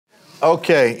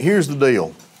Okay, here's the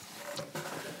deal.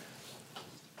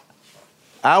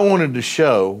 I wanted to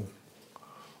show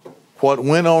what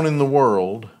went on in the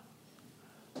world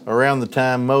around the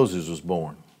time Moses was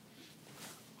born.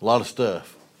 A lot of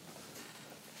stuff.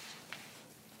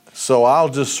 So I'll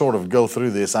just sort of go through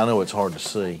this. I know it's hard to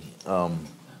see.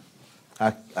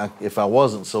 If I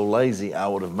wasn't so lazy, I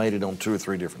would have made it on 2 or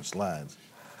 3 different slides.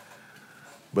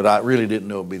 But I really didn't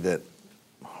know it would be that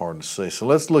hard to see. So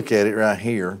let's look at it right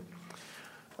here.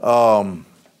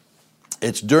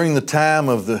 It's during the time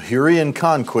of the Hurrian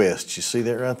conquest. You see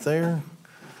that right there?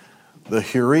 The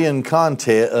Hurrian conquests.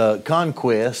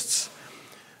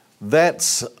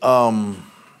 That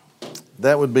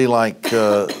would be like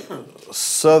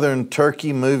southern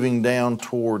Turkey moving down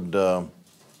toward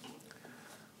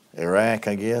Iraq,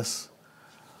 I guess.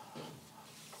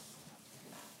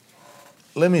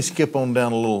 Let me skip on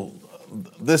down a little.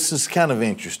 This is kind of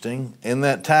interesting. In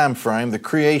that time frame, the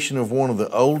creation of one of the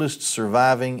oldest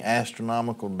surviving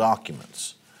astronomical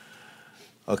documents,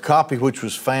 a copy which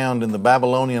was found in the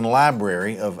Babylonian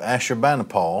library of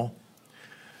Ashurbanipal.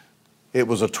 It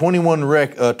was a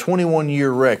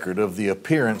 21-year record of the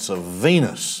appearance of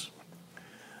Venus.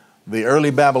 The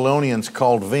early Babylonians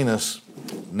called Venus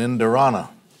Nindarana.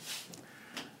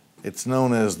 It's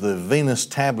known as the Venus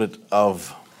tablet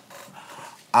of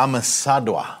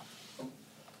Amisadwa.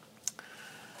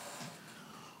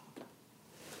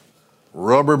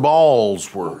 Rubber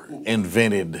balls were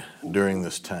invented during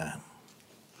this time.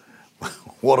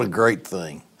 What a great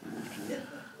thing.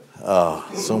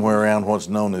 Somewhere around what's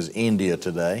known as India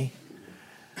today.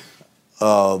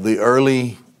 The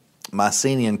early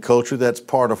Mycenaean culture, that's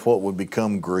part of what would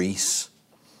become Greece.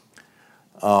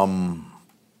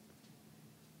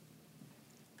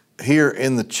 Here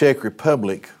in the Czech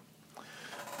Republic,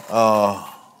 the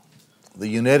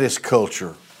Unitas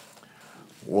culture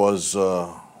was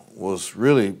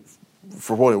really,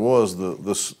 for what it was,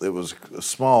 it was a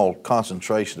small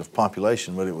concentration of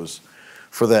population, but it was,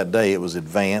 for that day, it was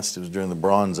advanced. It was during the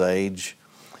Bronze Age.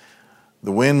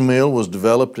 The windmill was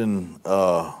developed in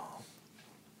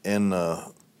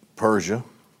Persia.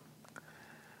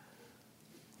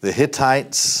 The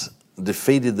Hittites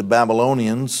defeated the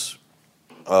Babylonians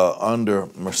under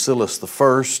Marcellus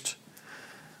I.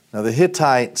 Now the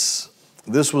Hittites,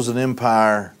 this was an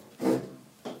empire,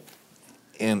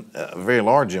 in a very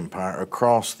large empire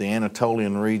across the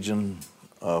Anatolian region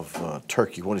of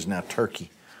Turkey, what is now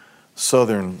Turkey,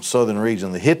 southern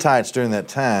region. The Hittites during that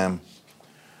time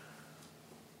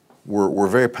were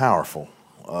very powerful.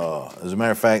 As a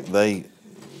matter of fact,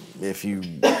 if you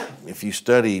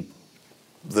study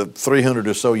the 300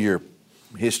 or so year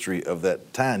history of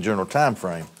that general time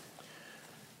frame,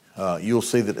 you'll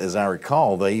see that, as I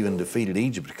recall, they even defeated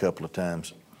Egypt a couple of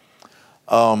times.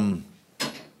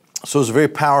 So it's a very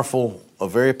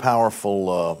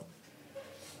powerful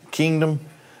kingdom.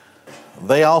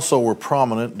 They also were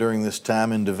prominent during this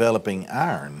time in developing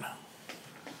iron.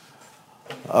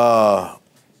 The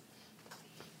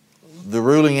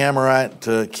ruling Amorite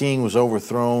king was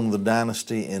overthrown, the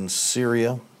dynasty in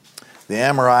Syria. The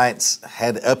Amorites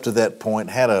had, up to that point,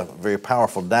 had a very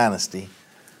powerful dynasty,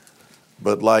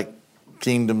 but like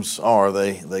kingdoms are,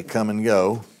 they come and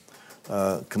go.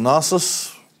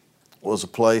 Knossos was a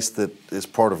place that is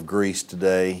part of Greece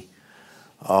today.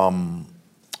 All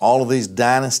of these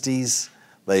dynasties,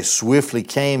 they swiftly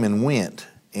came and went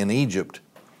in Egypt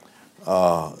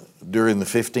during the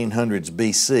 1500s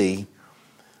BC.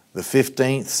 The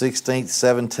 15th, 16th,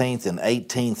 17th, and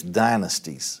 18th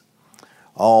dynasties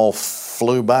all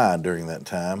flew by during that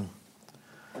time.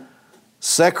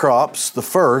 Cecrops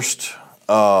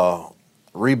I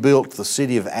rebuilt the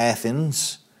city of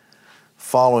Athens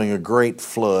following a great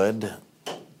flood.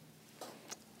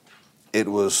 It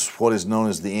was what is known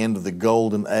as the end of the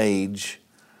golden age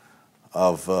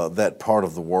of that part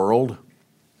of the world.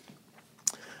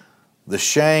 The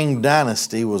Shang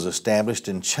dynasty was established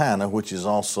in China, which is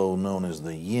also known as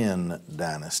the Yin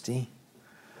dynasty.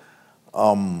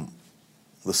 The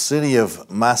city of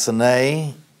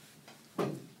Mycenae,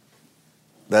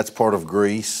 that's part of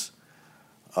Greece,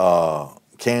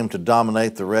 came to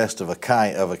dominate the rest of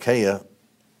Achaia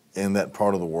in that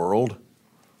part of the world.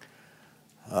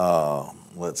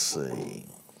 Let's see.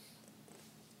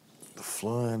 The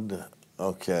flood,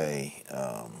 okay.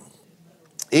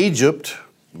 Egypt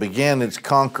began its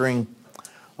conquering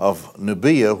of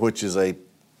Nubia, which is a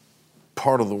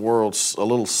part of the world a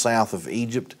little south of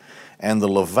Egypt, and the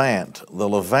Levant. The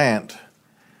Levant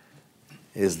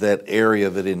is that area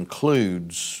that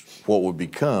includes what would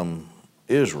become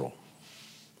Israel.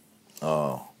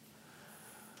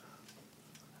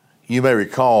 You may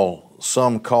recall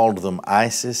some called them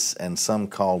ISIS and some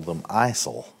called them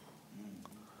ISIL.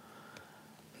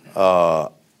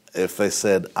 If they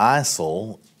said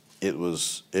ISIL, it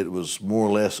was more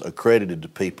or less accredited to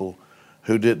people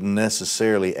who didn't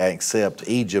necessarily accept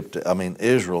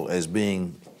Israel as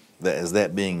being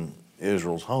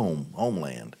Israel's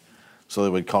homeland. So they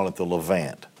would call it the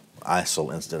Levant,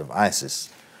 ISIL instead of ISIS.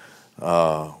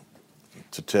 To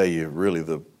tell you really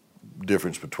the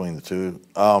difference between the two.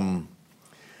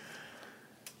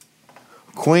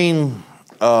 Queen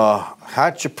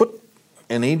Hatshepsut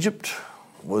in Egypt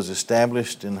was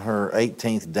established in her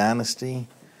 18th dynasty.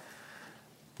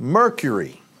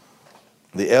 Mercury,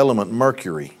 the element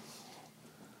mercury,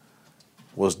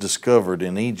 was discovered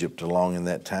in Egypt along in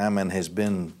that time and has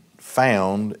been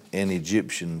found in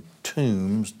Egyptian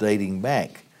tombs dating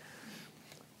back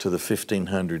to the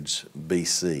 1500s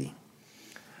BC.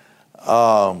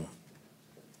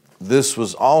 This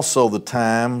was also the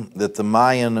time that the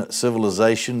Mayan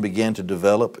civilization began to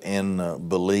develop in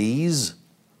Belize,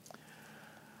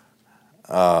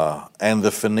 and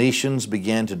the Phoenicians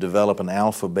began to develop an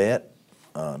alphabet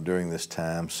during this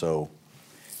time. So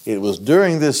it was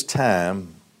during this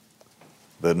time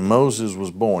that Moses was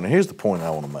born. And here's the point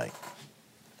I want to make.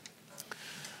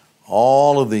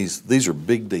 All of these are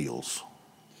big deals.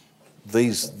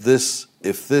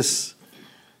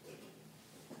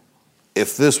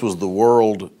 If this was the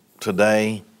world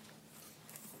today,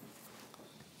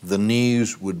 the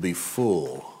news would be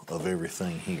full of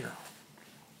everything here.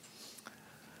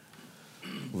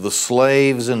 The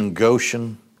slaves in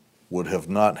Goshen would have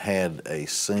not had a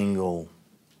single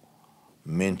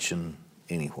mention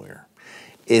anywhere,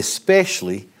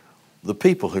 especially the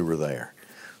people who were there.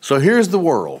 So here's the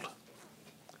world.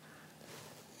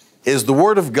 Is the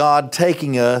Word of God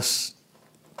taking us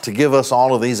to give us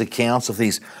all of these accounts of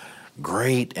these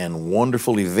great and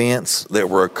wonderful events that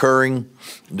were occurring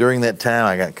during that time?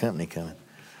 I got company coming.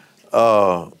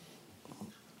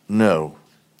 No.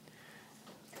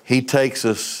 He takes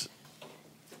us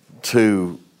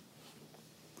to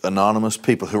anonymous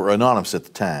people who were anonymous at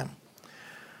the time.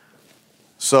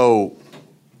 So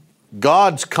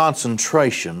God's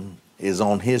concentration is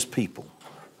on His people.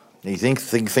 You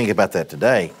think about that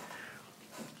today.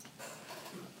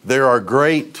 There are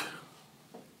great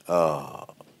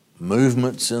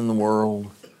movements in the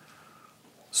world.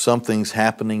 Something's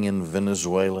happening in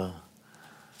Venezuela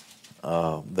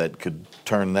that could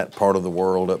turn that part of the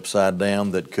world upside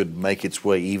down, that could make its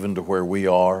way even to where we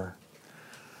are.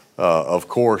 Of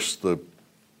course, the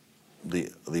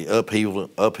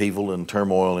upheaval and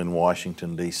turmoil in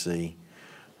Washington, D.C.,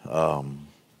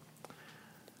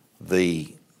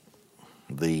 the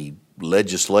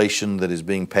legislation that is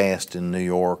being passed in New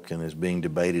York and is being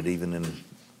debated even in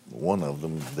one of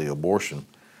them, the abortion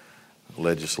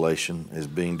legislation, is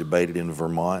being debated in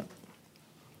Vermont.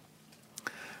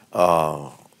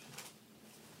 All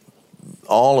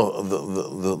of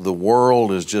the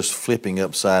world is just flipping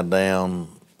upside down,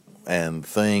 and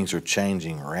things are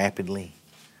changing rapidly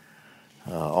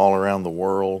all around the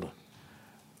world.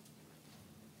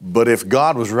 But if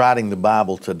God was writing the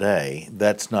Bible today,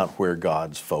 that's not where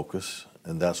God's focus,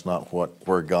 and that's not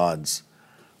where God's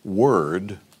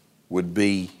Word would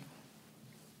be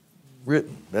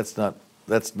written. That's not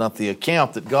the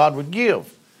account that God would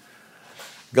give.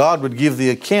 God would give the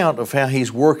account of how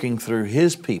He's working through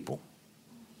His people,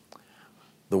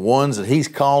 the ones that He's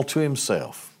called to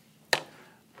Himself,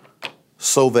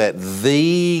 so that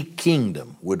the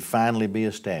kingdom would finally be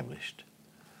established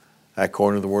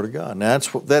according to the Word of God. Now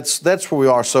that's where we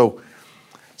are. So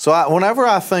whenever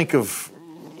I think of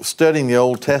studying the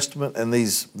Old Testament and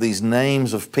these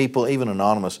names of people, even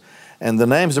anonymous, and the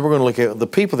names that we're going to look at, the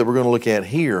people that we're going to look at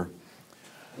here,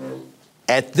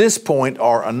 at this point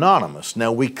are anonymous.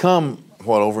 Now we come,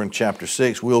 over in chapter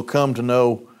 6, we'll come to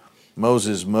know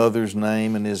Moses' mother's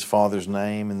name and his father's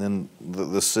name, and then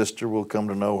the sister will come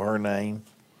to know her name.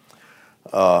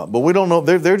 But we don't know,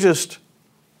 they're just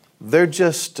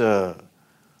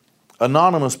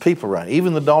anonymous people, right?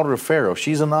 Even the daughter of Pharaoh,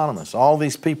 she's anonymous. All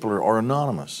these people are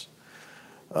anonymous.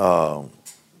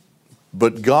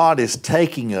 But God is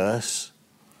taking us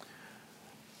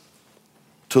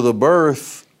to the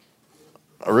birth,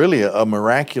 really a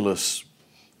miraculous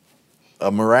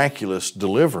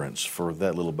deliverance for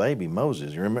that little baby,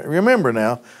 Moses. Remember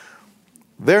now,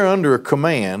 they're under a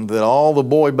command that all the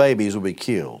boy babies will be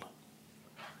killed.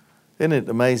 Isn't it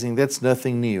amazing? That's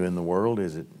nothing new in the world,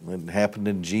 is it? It happened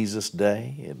in Jesus'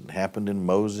 day. It happened in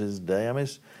Moses' day. I mean,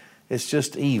 it's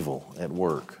just evil at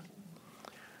work.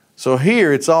 So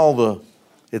here it's all the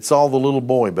little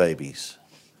boy babies,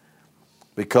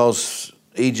 because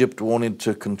Egypt wanted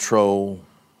to control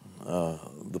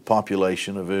the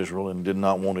population of Israel and did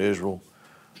not want Israel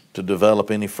to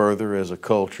develop any further as a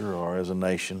culture or as a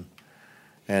nation.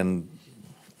 And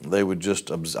they would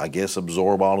just, I guess,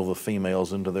 absorb all of the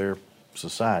females into their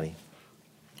society.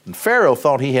 And Pharaoh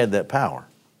thought he had that power.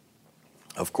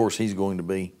 Of course, he's going to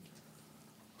be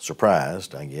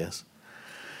surprised, I guess.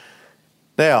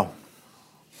 Now,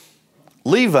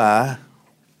 Levi,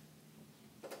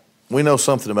 we know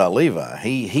something about Levi.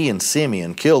 He and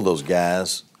Simeon killed those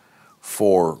guys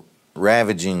for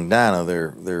ravaging Dinah,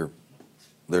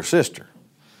 their sister.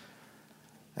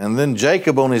 And then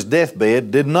Jacob on his deathbed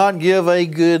did not give a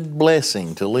good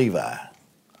blessing to Levi.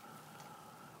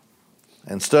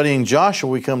 And studying Joshua,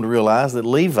 we come to realize that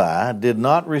Levi did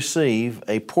not receive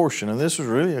a portion. And this was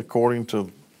really according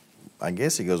to, I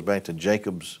guess it goes back to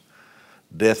Jacob's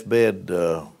deathbed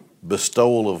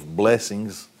bestowal of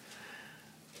blessings.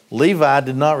 Levi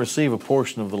did not receive a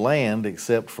portion of the land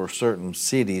except for certain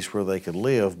cities where they could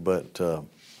live, but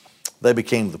they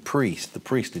became the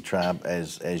priestly tribe,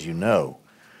 as you know.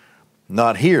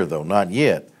 Not here, though, not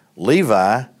yet.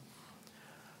 Levi,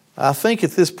 I think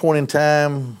at this point in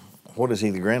time, what is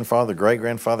he, the grandfather,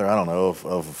 great-grandfather, I don't know,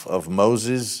 of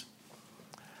Moses.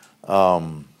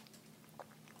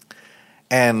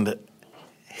 And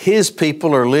his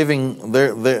people are living,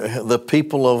 the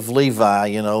people of Levi,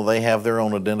 you know, they have their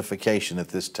own identification at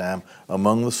this time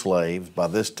among the slaves. By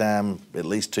this time, at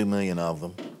least 2 million of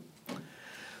them.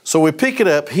 So we pick it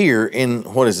up here in,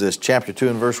 what is this, chapter 2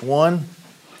 and verse 1.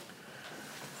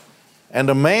 And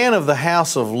a man of the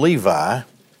house of Levi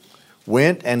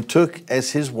went and took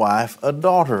as his wife a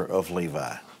daughter of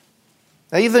Levi.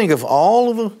 Now you think of all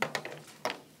of the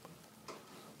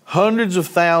hundreds of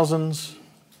thousands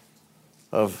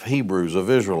of Hebrews, of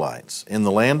Israelites, in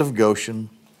the land of Goshen,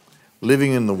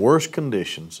 living in the worst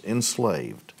conditions,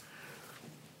 enslaved,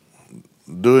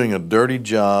 doing a dirty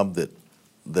job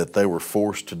that they were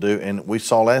forced to do. And we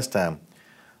saw last time,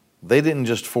 they didn't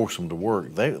just force them to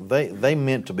work. They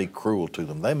meant to be cruel to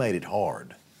them. They made it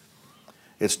hard.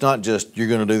 It's not just, you're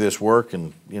going to do this work,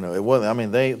 and, you know, it wasn't. I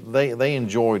mean, they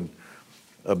enjoyed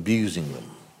abusing them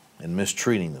and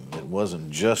mistreating them. It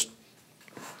wasn't just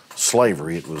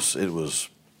slavery. It was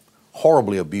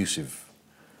horribly abusive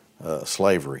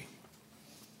slavery,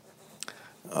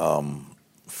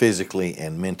 physically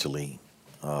and mentally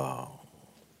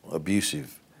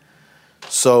abusive.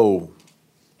 So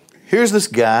here's this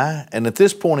guy, and at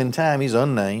this point in time, he's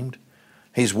unnamed.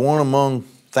 He's one among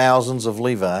thousands of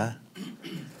Levi.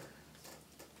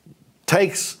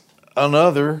 Takes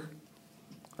another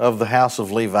of the house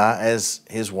of Levi as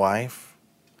his wife.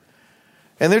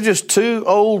 And they're just two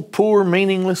old, poor,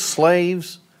 meaningless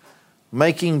slaves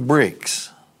making bricks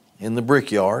in the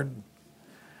brickyard.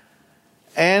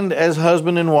 And as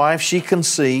husband and wife, she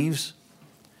conceives.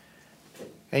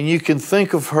 And you can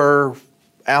think of her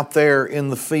out there in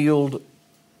the field,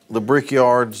 the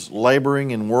brickyards,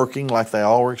 laboring and working like they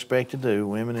all were expected to do,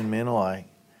 women and men alike.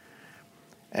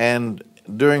 And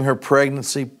during her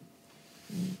pregnancy,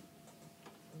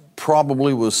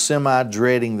 probably was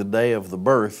semi-dreading the day of the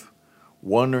birth,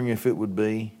 wondering if it would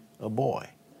be a boy.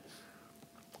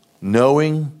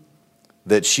 Knowing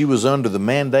that she was under the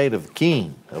mandate of the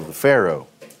king, of the Pharaoh,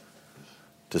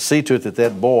 to see to it that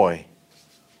that boy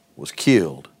was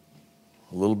killed,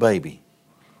 a little baby.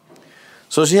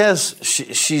 So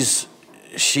she's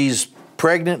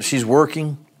pregnant, she's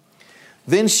working.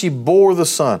 Then she bore the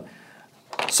son.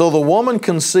 So the woman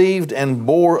conceived and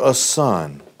bore a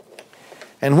son.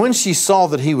 And when she saw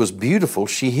that he was beautiful,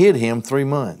 she hid him 3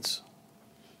 months.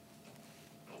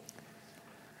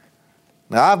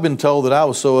 Now, I've been told that I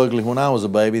was so ugly when I was a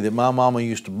baby that my mama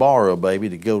used to borrow a baby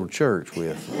to go to church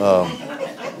with.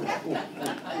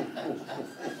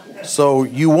 So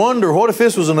you wonder, what if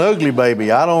this was an ugly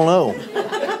baby? I don't know.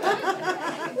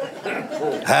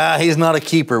 He's not a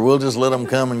keeper. We'll just let him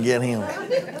come and get him.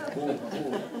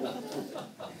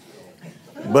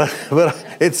 But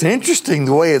it's interesting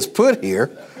the way it's put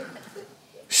here.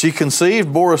 She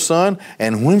conceived, bore a son,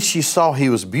 and when she saw he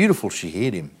was beautiful, she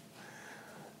hid him.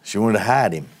 She wanted to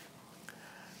hide him.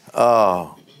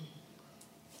 The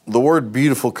word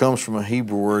beautiful comes from a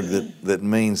Hebrew word that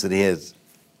means that he has,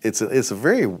 it's a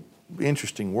very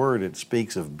interesting word. It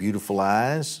speaks of beautiful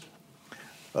eyes,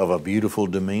 of a beautiful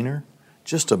demeanor,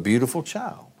 just a beautiful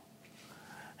child.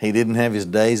 He didn't have his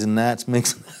days and nights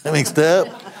mixed up.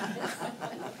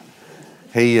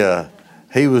 He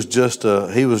was just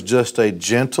a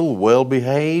gentle,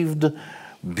 well-behaved,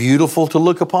 beautiful to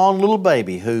look upon little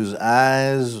baby whose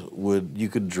eyes you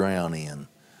could drown in.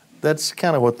 That's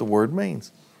kind of what the word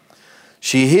means.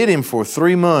 She hid him for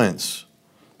 3 months.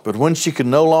 But when she could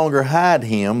no longer hide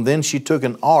him, then she took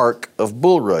an ark of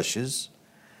bulrushes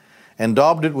and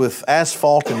daubed it with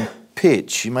asphalt and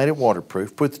pitch. She made it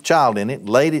waterproof, put the child in it,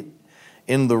 laid it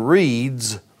in the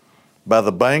reeds by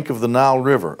the bank of the Nile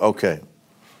River. Okay.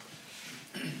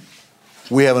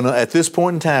 At this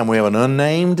point in time, we have an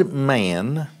unnamed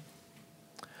man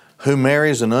who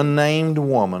marries an unnamed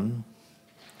woman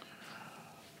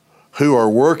who are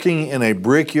working in a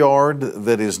brickyard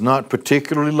that is not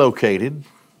particularly located.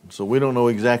 So we don't know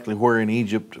exactly where in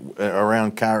Egypt,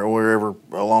 around Cairo, wherever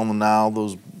along the Nile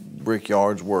those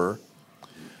brickyards were.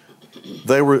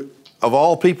 They were, of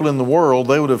all people in the world,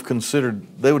 they would have been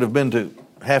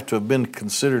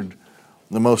considered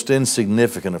the most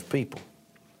insignificant of people.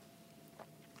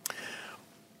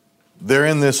 They're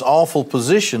in this awful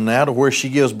position now to where she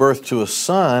gives birth to a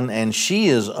son, and she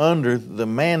is under the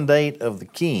mandate of the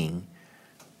king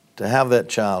to have that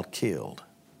child killed.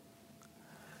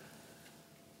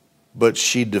 But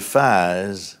she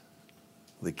defies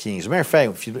the king. As a matter of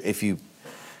fact,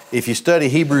 if you study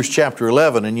Hebrews chapter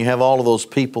 11 and you have all of those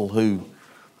people who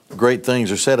great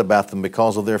things are said about them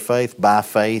because of their faith, by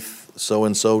faith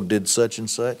so-and-so did such and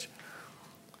such,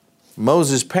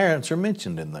 Moses' parents are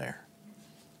mentioned in there.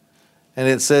 And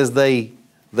it says they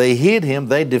hid him,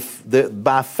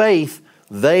 by faith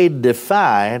they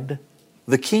defied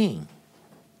the king.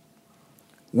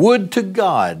 Would to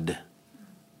God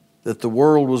that the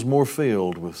world was more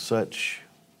filled with such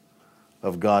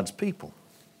of God's people,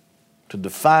 to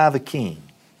defy the king.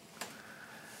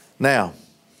 Now,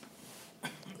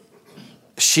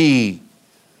 she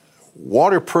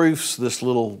waterproofs this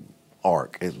little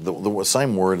ark. The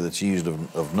same word that's used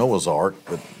of Noah's ark,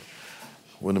 but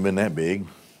wouldn't have been that big.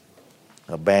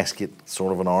 A basket,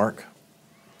 sort of an ark.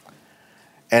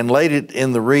 And laid it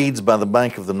in the reeds by the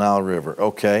bank of the Nile River.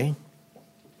 Okay.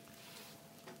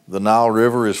 The Nile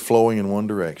River is flowing in one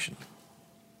direction.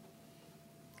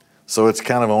 So it's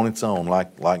kind of on its own,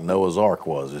 like Noah's Ark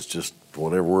was. It's just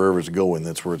wherever it's going,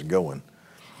 that's where it's going.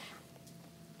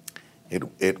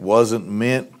 It wasn't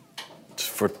meant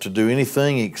to do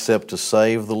anything except to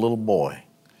save the little boy.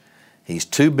 He's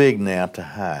too big now to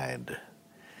hide.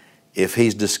 If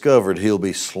he's discovered, he'll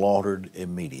be slaughtered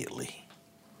immediately.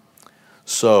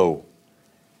 So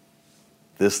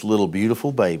this little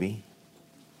beautiful baby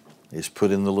is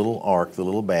put in the little ark, the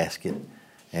little basket,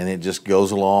 and it just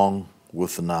goes along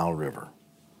with the Nile River.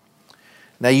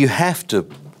 Now you have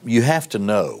to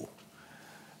know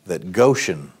that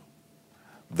Goshen,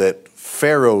 that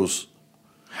Pharaoh's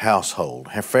household,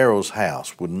 Pharaoh's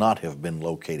house would not have been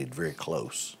located very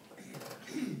close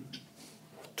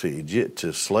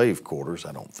to slave quarters,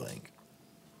 I don't think.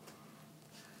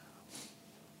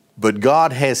 But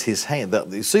God has His hand.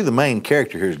 You see, the main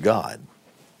character here is God.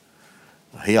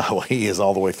 He is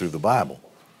all the way through the Bible.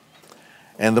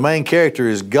 And the main character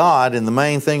is God, and the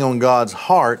main thing on God's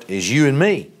heart is you and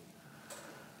me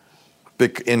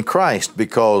in Christ,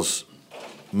 because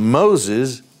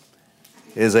Moses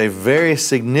is a very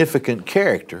significant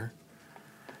character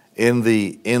in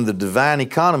the divine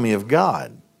economy of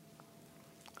God.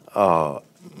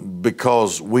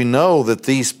 Because we know that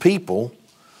these people,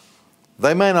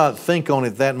 they may not think on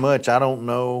it that much. I don't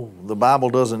know. The Bible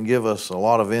doesn't give us a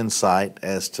lot of insight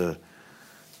as to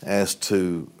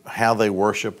how they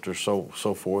worshipped or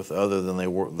so forth, other than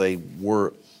they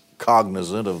were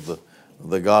cognizant of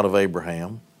the God of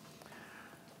Abraham.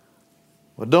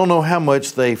 I don't know how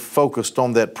much they focused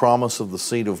on that promise of the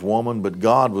seed of woman, but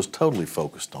God was totally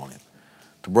focused on it,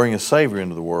 to bring a Savior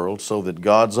into the world so that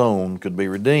God's own could be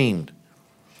redeemed.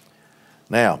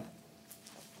 Now,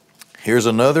 here's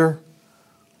another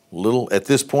little, at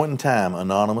this point in time,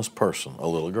 anonymous person, a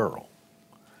little girl.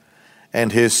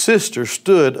 And his sister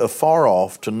stood afar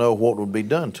off to know what would be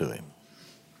done to him.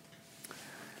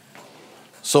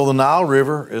 So the Nile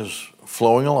River is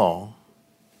flowing along,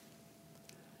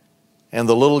 and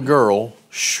the little girl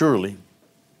surely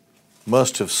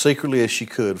must have secretly as she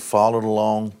could followed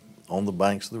along on the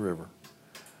banks of the river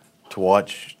to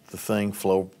watch the thing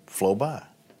flow by.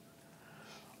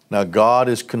 Now God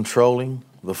is controlling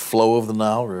the flow of the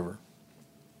Nile River.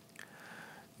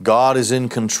 God is in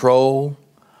control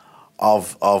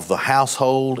of the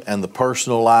household and the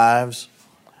personal lives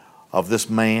of this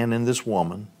man and this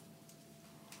woman,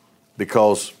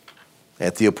 because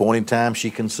at the appointed time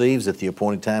she conceives, at the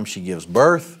appointed time she gives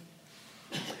birth,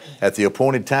 at the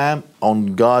appointed time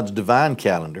on God's divine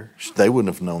calendar, they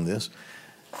wouldn't have known this,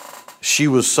 she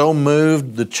was so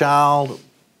moved, the child,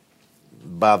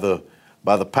 by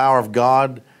the power of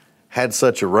God, had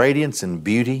such a radiance and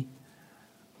beauty,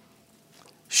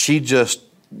 she just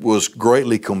was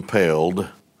greatly compelled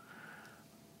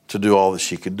to do all that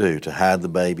she could do, to hide the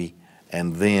baby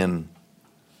and then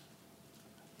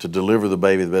to deliver the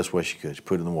baby the best way she could. She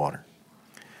put it in the water.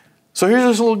 So here's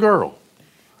this little girl.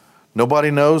 Nobody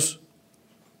knows,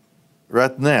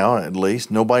 right now at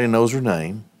least, nobody knows her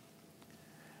name,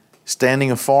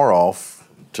 standing afar off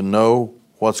to know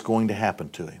what's going to happen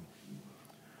to him.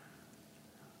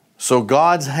 So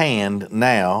God's hand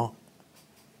now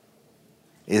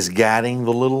is guiding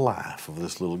the little life of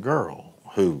this little girl,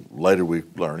 who later we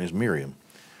learn is Miriam.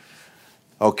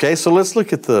 Okay, so let's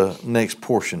look at the next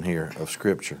portion here of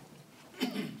Scripture.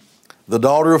 The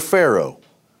daughter of Pharaoh.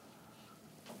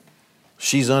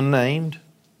 She's unnamed.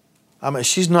 I mean,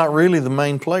 she's not really the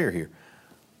main player here.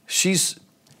 She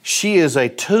is a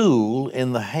tool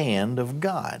in the hand of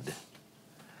God.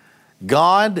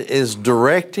 God is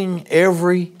directing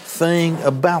everything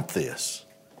about this.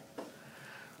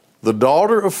 The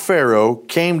daughter of Pharaoh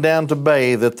came down to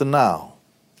bathe at the Nile.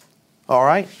 All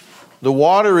right? The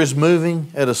water is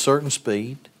moving at a certain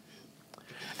speed,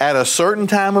 at a certain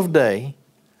time of day.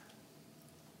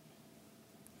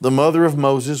 The mother of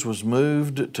Moses was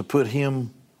moved to put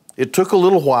him. It took a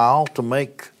little while to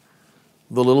make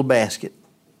the little basket.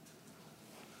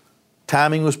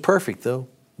 Timing was perfect, though.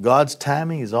 God's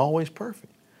timing is always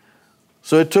perfect.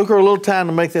 So it took her a little time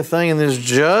to make that thing, and then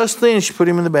just then she put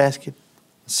him in the basket,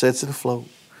 sets it afloat,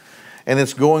 and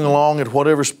it's going along at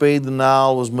whatever speed the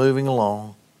Nile was moving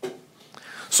along.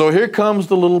 So here comes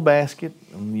the little basket,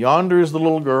 and yonder is the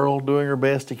little girl doing her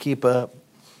best to keep up.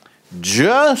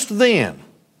 Just then,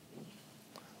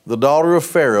 the daughter of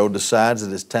Pharaoh decides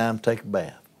that it's time to take a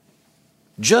bath.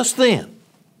 Just then.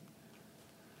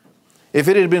 If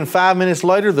it had been 5 minutes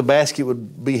later, the basket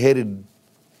would be headed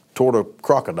toward a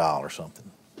crocodile or something.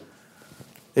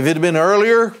 If it had been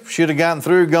earlier, she'd have gotten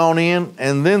through, gone in,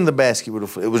 and then the basket would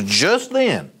have... It was just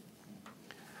then.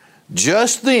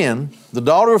 Just then, the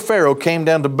daughter of Pharaoh came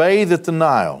down to bathe at the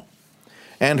Nile,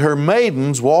 and her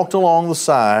maidens walked along the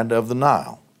side of the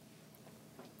Nile.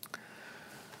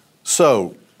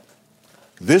 So,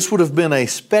 this would have been a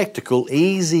spectacle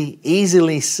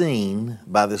easily seen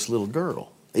by this little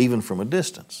girl, even from a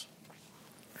distance.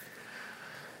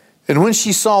 And when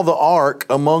she saw the ark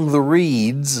among the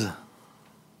reeds,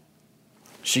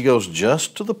 she goes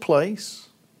just to the place.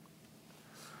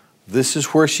 This is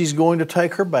where she's going to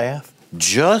take her bath,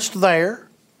 just there,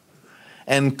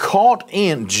 and caught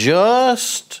in,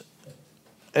 just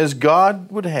as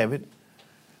God would have it,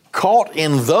 caught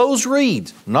in those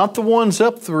reeds, not the ones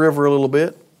up the river a little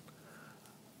bit,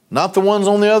 not the ones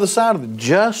on the other side of it,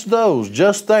 just those,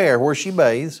 just there where she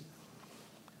bathes.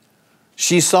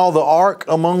 She saw the ark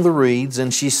among the reeds,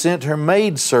 and she sent her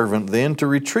maidservant then to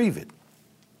retrieve it.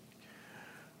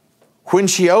 When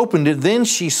she opened it, then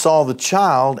she saw the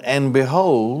child, and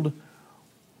behold,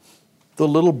 the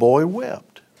little boy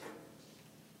wept.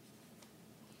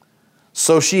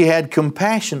 So she had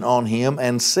compassion on him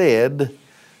and said,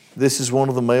 "This is one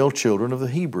of the male children of the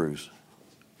Hebrews."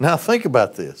 Now think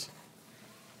about this.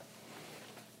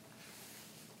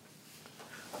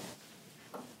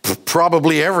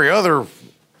 Probably every other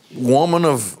woman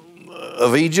of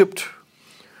Egypt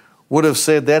would have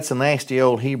said, "That's a nasty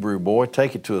old Hebrew boy.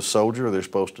 Take it to a soldier or they're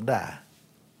supposed to die."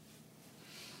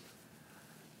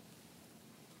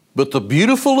 But the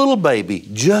beautiful little baby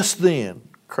just then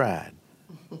cried.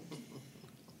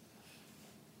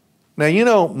 Now, you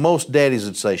know, most daddies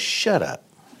would say, "Shut up."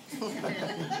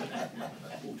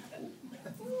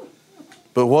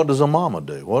 But what does a mama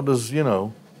do? What does,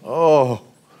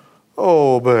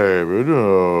 oh, baby,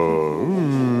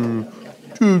 no.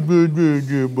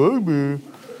 Baby.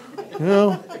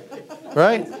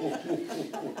 Right?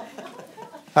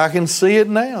 I can see it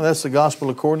now. That's the gospel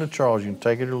according to Charles. You can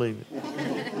take it or leave it.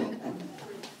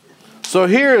 So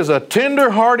here is a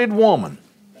tender-hearted woman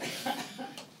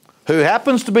who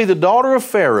happens to be the daughter of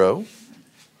Pharaoh,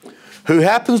 who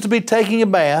happens to be taking a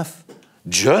bath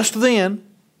just then,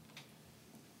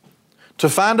 to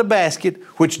find a basket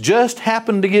which just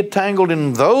happened to get tangled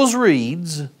in those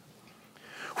reeds,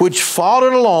 which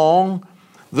followed along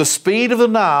the speed of the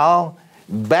Nile,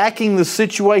 backing the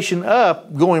situation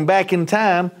up, going back in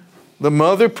time. The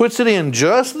mother puts it in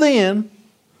just then,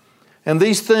 and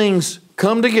these things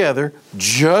come together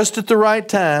just at the right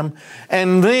time,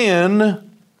 and then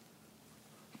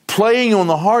playing on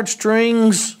the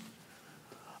heartstrings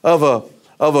of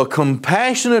a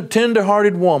compassionate,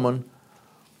 tender-hearted woman.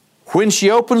 When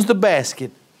she opens the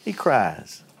basket, he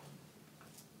cries.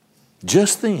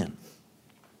 Just then.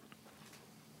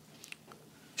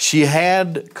 She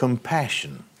had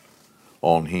compassion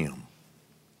on him.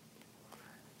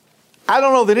 I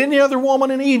don't know that any other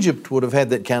woman in Egypt would have had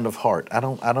that kind of heart. I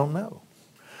don't know.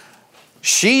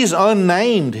 She's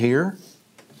unnamed here,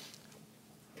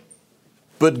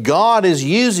 but God is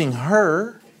using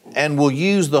her and will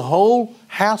use the whole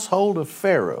household of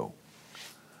Pharaoh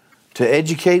to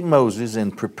educate Moses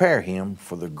and prepare him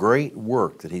for the great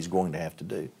work that he's going to have to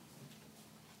do.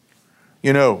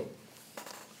 You know,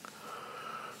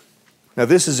 now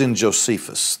this is in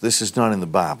Josephus. This is not in the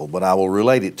Bible, but I will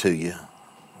relate it to you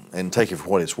and take it for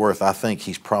what it's worth. I think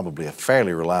he's probably a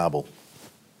fairly reliable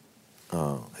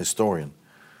historian.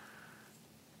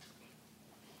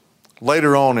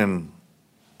 Later on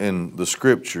in the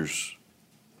scriptures,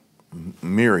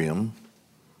 Miriam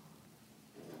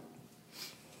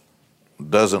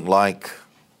doesn't like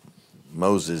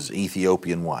Moses'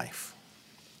 Ethiopian wife.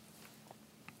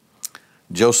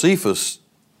 Josephus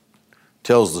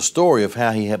tells the story of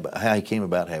how he came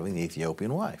about having the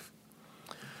Ethiopian wife.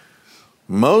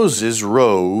 Moses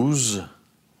rose,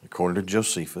 according to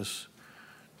Josephus,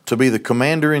 to be the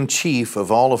commander-in-chief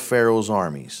of all of Pharaoh's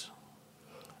armies,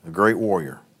 a great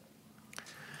warrior.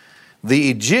 The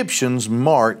Egyptians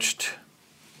marched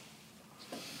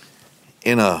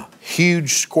in a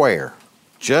huge square,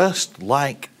 just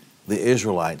like the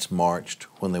Israelites marched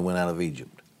when they went out of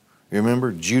Egypt. You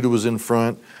remember? Judah was in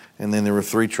front, and then there were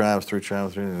three tribes,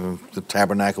 and the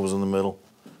tabernacle was in the middle.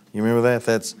 You remember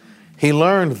that? He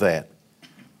learned that.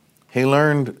 He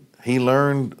learned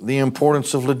the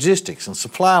importance of logistics and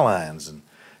supply lines and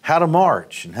how to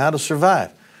march and how to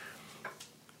survive.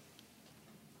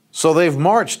 So they've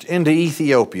marched into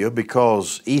Ethiopia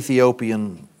because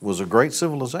Ethiopian was a great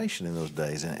civilization in those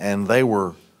days, and they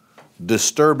were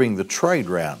disturbing the trade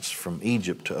routes from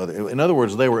Egypt to other. In other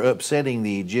words, they were upsetting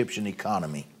the Egyptian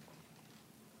economy.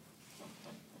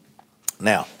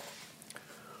 Now,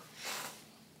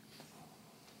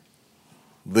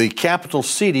 the capital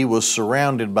city was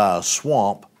surrounded by a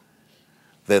swamp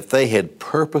that they had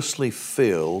purposely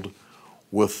filled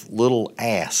with little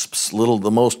asps,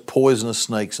 the most poisonous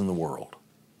snakes in the world.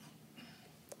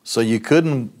 So you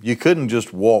couldn't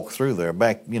just walk through there.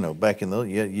 Back in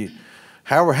the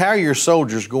how are your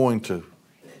soldiers going to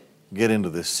get into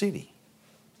this city?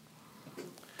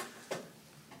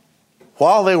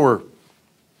 While they were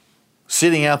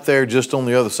sitting out there just on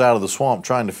the other side of the swamp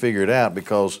trying to figure it out,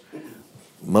 because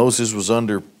Moses was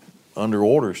under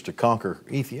orders to conquer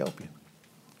Ethiopia,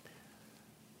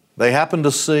 they happened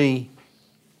to see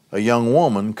a young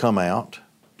woman come out,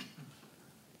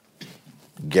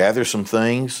 gather some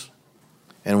things,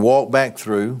 and walk back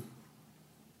through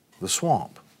the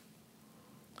swamp.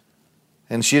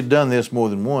 And she had done this more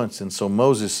than once, and so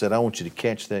Moses said, I want you to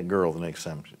catch that girl the next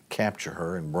time. Capture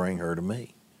her and bring her to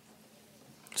me.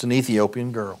 It's an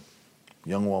Ethiopian girl,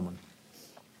 young woman.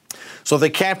 So they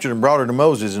captured and brought her to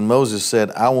Moses, and Moses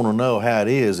said, I want to know how it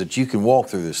is that you can walk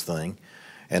through this thing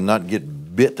and not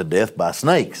get bit to death by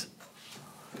snakes.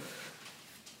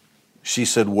 She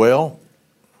said, well,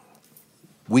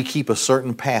 we keep a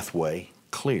certain pathway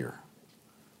clear,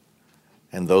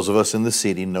 and those of us in the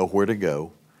city know where to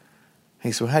go.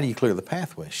 He said, well, how do you clear the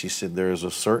pathway? She said, there is a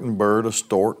certain bird, a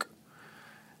stork,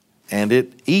 and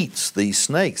it eats these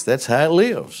snakes. That's how it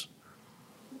lives.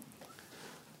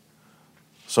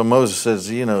 So Moses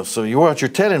says, what you're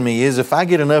telling me is if I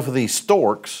get enough of these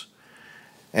storks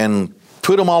and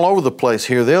put them all over the place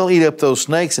here, they'll eat up those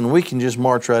snakes and we can just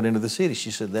march right into the city. She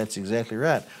said, that's exactly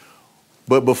right.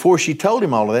 But before she told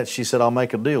him all of that, she said, I'll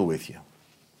make a deal with you.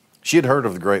 She had heard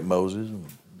of the great Moses in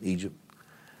Egypt.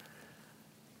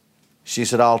 She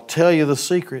said, I'll tell you the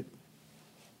secret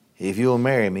if you'll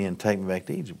marry me and take me back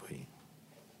to Egypt with you.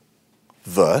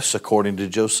 Thus, according to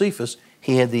Josephus,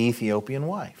 he had the Ethiopian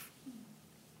wife.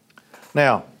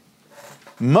 Now,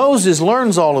 Moses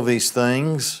learns all of these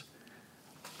things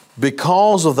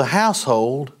because of the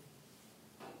household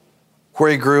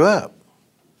where he grew up.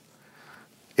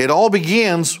 It all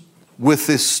begins with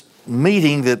this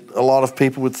meeting that a lot of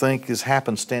people would think is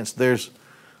happenstance.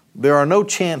 There are no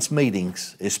chance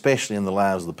meetings, especially in the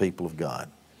lives of the people of God.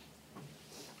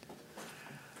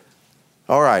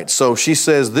 All right, so she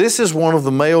says, this is one of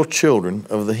the male children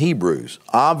of the Hebrews.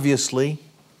 Obviously,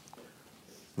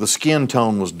 the skin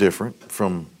tone was different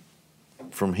from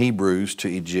Hebrews to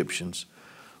Egyptians,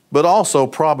 but also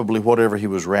probably whatever he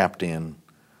was wrapped in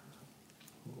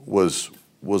was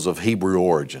of Hebrew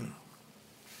origin.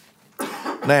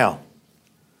 Now,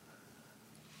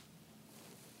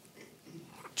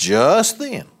 just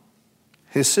then,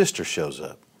 his sister shows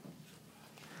up.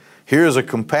 Here's a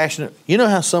compassionate, you know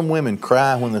how some women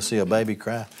cry when they see a baby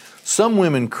cry? Some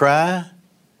women cry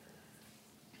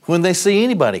when they see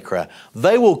anybody cry.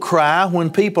 They will cry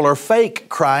when people are fake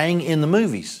crying in the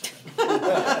movies.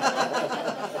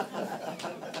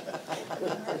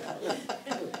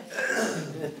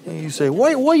 You say,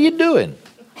 wait, what are you doing?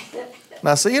 And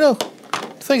I say,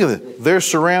 think of it. They're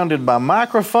surrounded by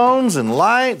microphones and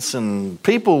lights and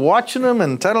people watching them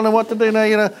and telling them what to do.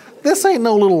 Now, this ain't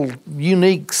no little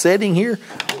unique setting here.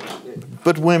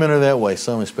 But women are that way,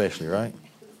 some especially, right?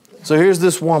 So here's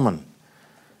this woman.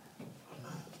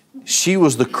 She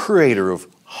was the creator of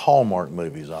Hallmark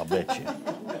movies, I'll bet you.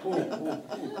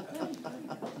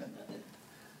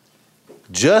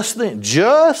 Just then,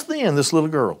 this little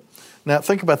girl. Now,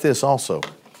 think about this also.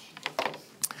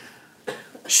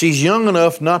 She's young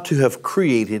enough not to have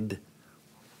created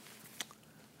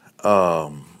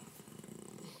an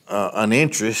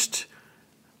interest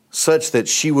such that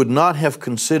she would not have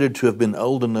considered to have been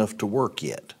old enough to work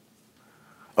yet.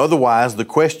 Otherwise, the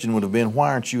question would have been,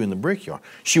 why aren't you in the brickyard?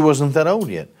 She wasn't that old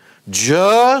yet.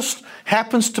 Just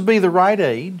happens to be the right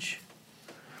age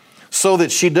so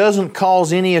that she doesn't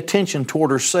cause any attention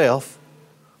toward herself.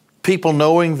 People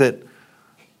knowing that,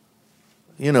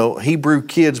 Hebrew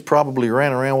kids probably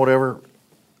ran around, whatever,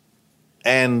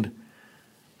 and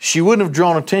she wouldn't have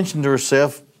drawn attention to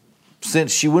herself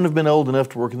since she wouldn't have been old enough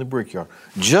to work in the brickyard.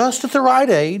 Just at the right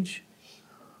age,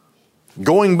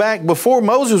 going back before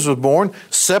Moses was born,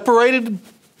 separated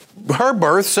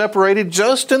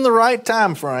just in the right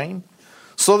time frame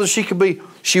so that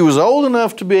she was old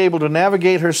enough to be able to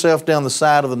navigate herself down the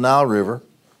side of the Nile River,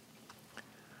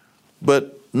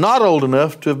 but not old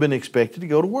enough to have been expected to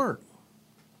go to work.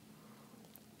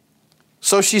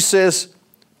 So she says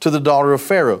to the daughter of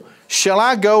Pharaoh, shall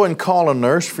I go and call a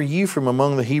nurse for you from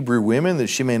among the Hebrew women that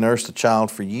she may nurse the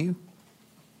child for you?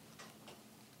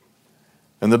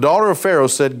 And the daughter of Pharaoh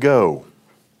said, go.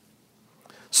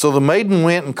 So the maiden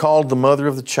went and called the mother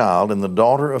of the child, and the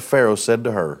daughter of Pharaoh said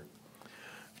to her,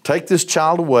 take this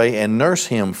child away and nurse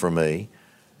him for me,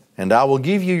 and I will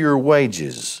give you your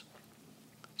wages.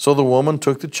 So the woman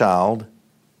took the child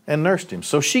and nursed him.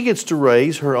 So she gets to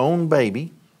raise her own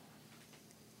baby.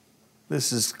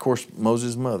 This is, of course,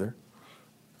 Moses' mother.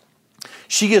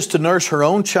 She gets to nurse her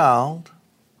own child,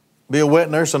 be a wet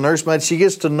nurse, a nursemaid. She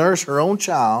gets to nurse her own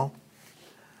child,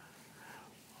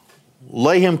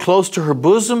 lay him close to her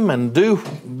bosom, and do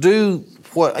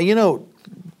what,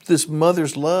 this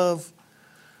mother's love.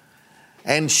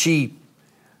 And she,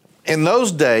 in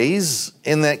those days,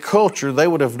 in that culture, they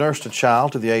would have nursed a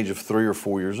child to the age of 3 or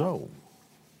 4 years old.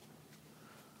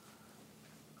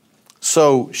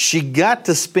 So she got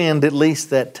to spend at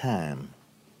least that time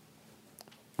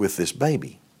with this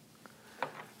baby.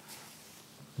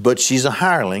 But she's a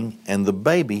hireling, and the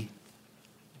baby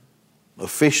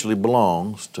officially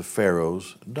belongs to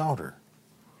Pharaoh's daughter.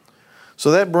 So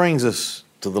that brings us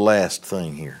to the last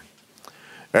thing here.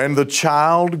 And the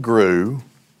child grew,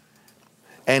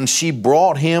 and she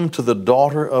brought him to the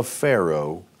daughter of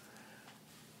Pharaoh,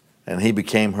 and he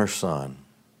became her son.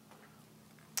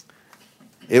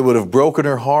 It would have broken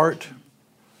her heart,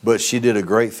 but she did a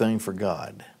great thing for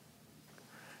God.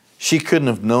 She couldn't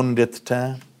have known it at the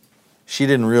time. She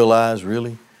didn't realize,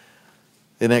 really.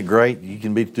 Isn't that great? You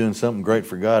can be doing something great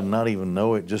for God and not even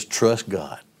know it. Just trust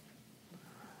God.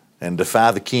 And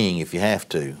defy the king if you have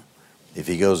to, if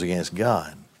he goes against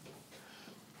God.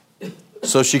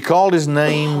 So she called his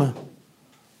name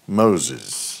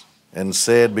Moses and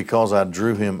said, because I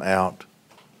drew him out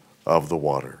of the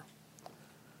water.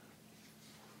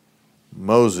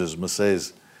 Moses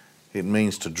says it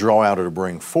means to draw out or to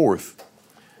bring forth.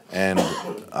 And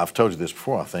I've told you this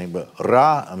before, I think, but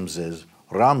Ramses.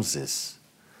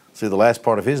 See, the last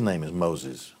part of his name is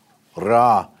Moses.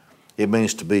 Ra, it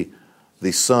means to be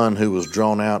the son who was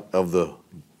drawn out of the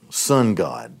sun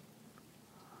god.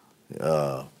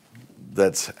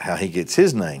 That's how he gets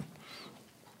his name.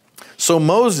 So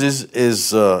Moses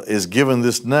is given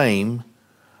this name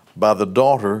by the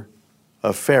daughter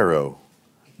of Pharaoh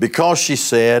because she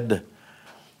said,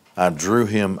 I drew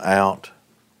him out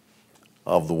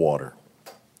of the water.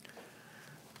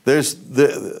 I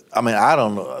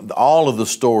don't know. All of the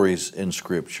stories in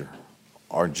Scripture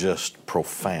are just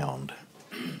profound.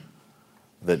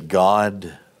 That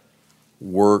God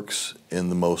works in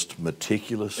the most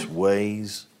meticulous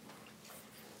ways.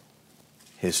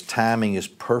 His timing is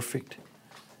perfect.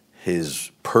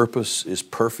 His purpose is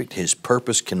perfect. His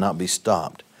purpose cannot be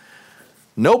stopped.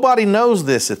 Nobody knows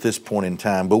this at this point in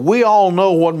time, but we all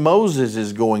know what Moses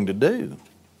is going to do.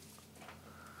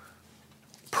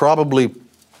 Probably,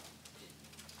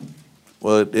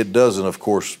 well, it doesn't, of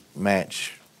course,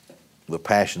 match the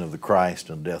passion of the Christ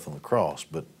and death on the cross,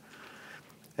 but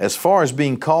as far as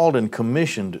being called and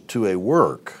commissioned to a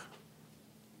work,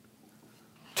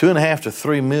 2.5 to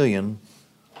 3 million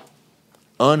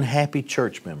unhappy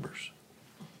church members.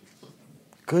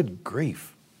 Good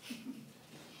grief.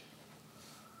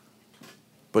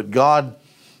 But God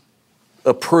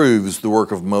approves the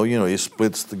work of Moses. You know, He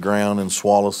splits the ground and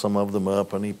swallows some of them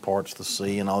up, and He parts the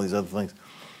sea and all these other things.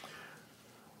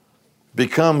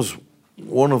 Becomes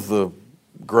one of the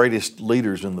greatest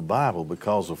leaders in the Bible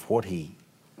because of what he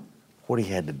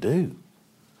had to do.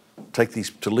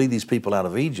 To lead these people out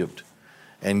of Egypt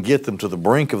and get them to the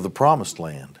brink of the promised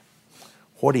land.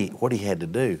 What he had to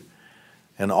do.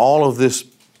 And all of this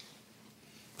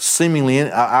seemingly,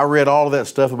 I read all of that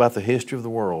stuff about the history of the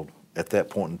world at that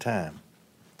point in time.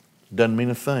 Doesn't mean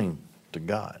a thing to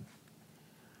God.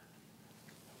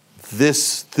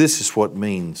 This is what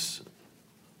means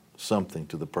something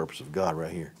to the purpose of God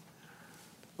right here.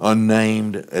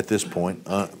 Unnamed at this point,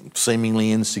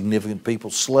 seemingly insignificant people,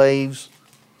 slaves,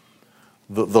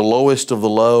 the lowest of the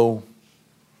low,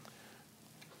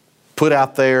 put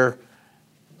out there,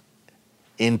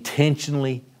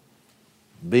 intentionally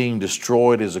being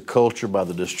destroyed as a culture by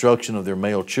the destruction of their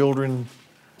male children.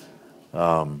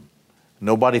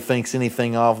 Nobody thinks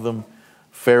anything of them.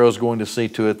 Pharaoh's going to see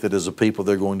to it that as a people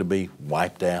they're going to be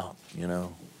wiped out, you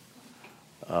know.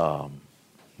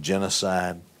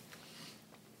 Genocide.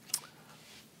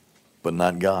 But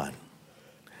not God.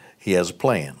 He has a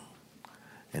plan.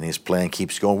 And His plan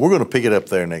keeps going. We're going to pick it up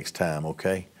there next time,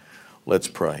 okay? Let's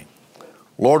pray.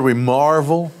 Lord, we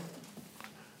marvel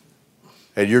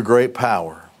at Your great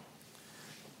power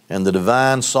and the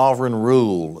divine sovereign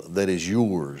rule that is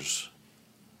Yours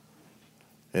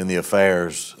in the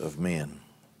affairs of men.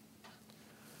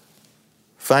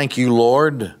 Thank You,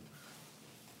 Lord,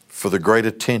 for the great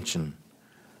attention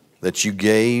that You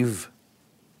gave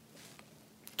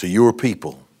to Your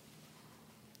people,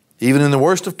 even in the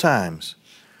worst of times,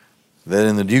 that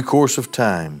in the due course of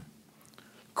time,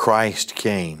 Christ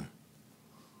came,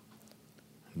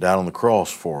 died on the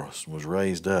cross for us, and was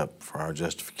raised up for our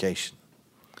justification.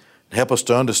 Help us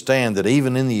to understand that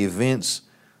even in the events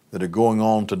that are going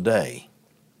on today,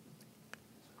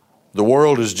 the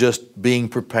world is just being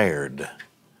prepared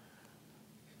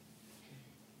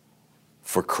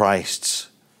for Christ's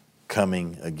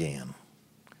coming again.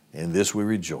 In this we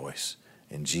rejoice.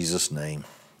 In Jesus' name,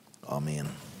 amen.